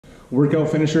Workout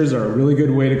finishers are a really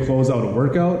good way to close out a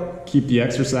workout. Keep the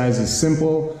exercises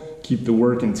simple, keep the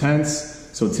work intense.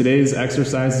 So today's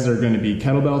exercises are going to be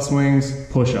kettlebell swings,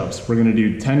 push-ups. We're going to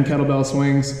do 10 kettlebell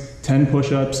swings, 10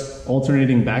 push-ups,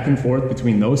 alternating back and forth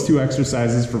between those two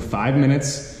exercises for 5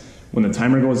 minutes. When the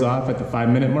timer goes off at the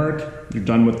 5-minute mark, you're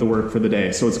done with the work for the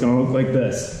day. So it's going to look like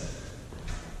this.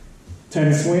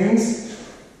 10 swings.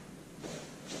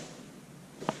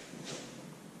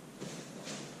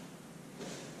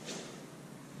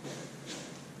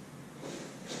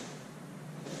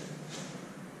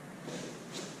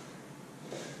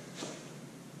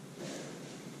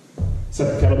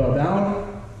 Set the kettlebell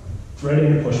down, ready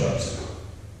into push-ups.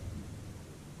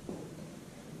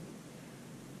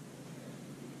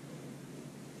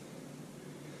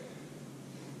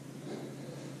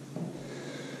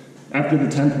 After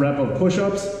the 10th rep of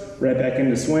push-ups, right back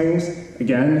into swings.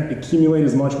 Again, accumulate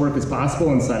as much work as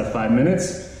possible inside of 5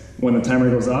 minutes. When the timer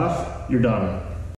goes off, you're done.